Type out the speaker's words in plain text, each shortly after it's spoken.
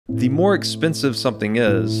The more expensive something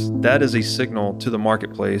is, that is a signal to the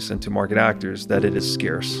marketplace and to market actors that it is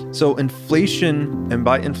scarce. So inflation, and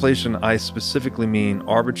by inflation, I specifically mean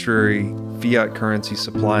arbitrary fiat currency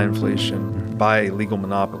supply inflation by a legal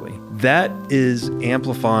monopoly. That is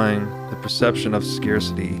amplifying the perception of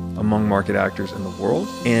scarcity among market actors in the world.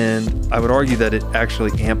 And I would argue that it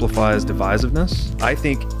actually amplifies divisiveness. I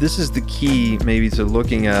think this is the key maybe to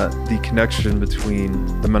looking at the connection between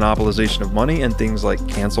the monopolization of money and things like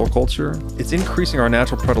cancel culture. It's increasing our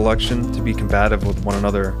natural predilection to be combative with one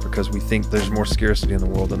another because we think there's more scarcity in the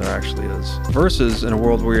world than there actually is. Versus in a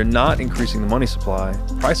world where you're not increasing the money supply,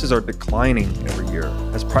 prices are declining every year.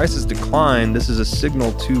 As prices decline, this is a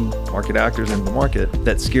signal to market actors in the market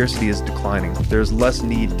that scarcity is declining. There's less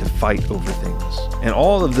need to fight over things. And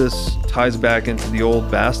all of this ties back into the old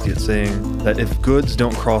Bastiat saying that if goods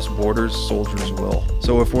don't cross borders, soldiers will.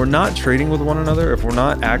 So if we're not trading with one another, if we're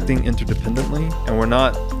not acting interdependently, and we're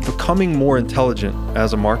not becoming more intelligent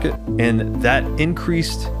as a market, and that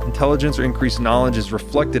increased intelligence or increased knowledge is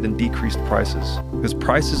reflected in decreased prices, because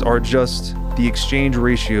prices are just the exchange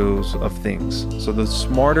ratios of things. So the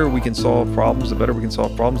smarter we can solve problems, the better we can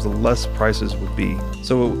solve problems, the less prices would be.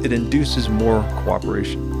 So it induces more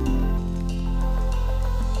cooperation.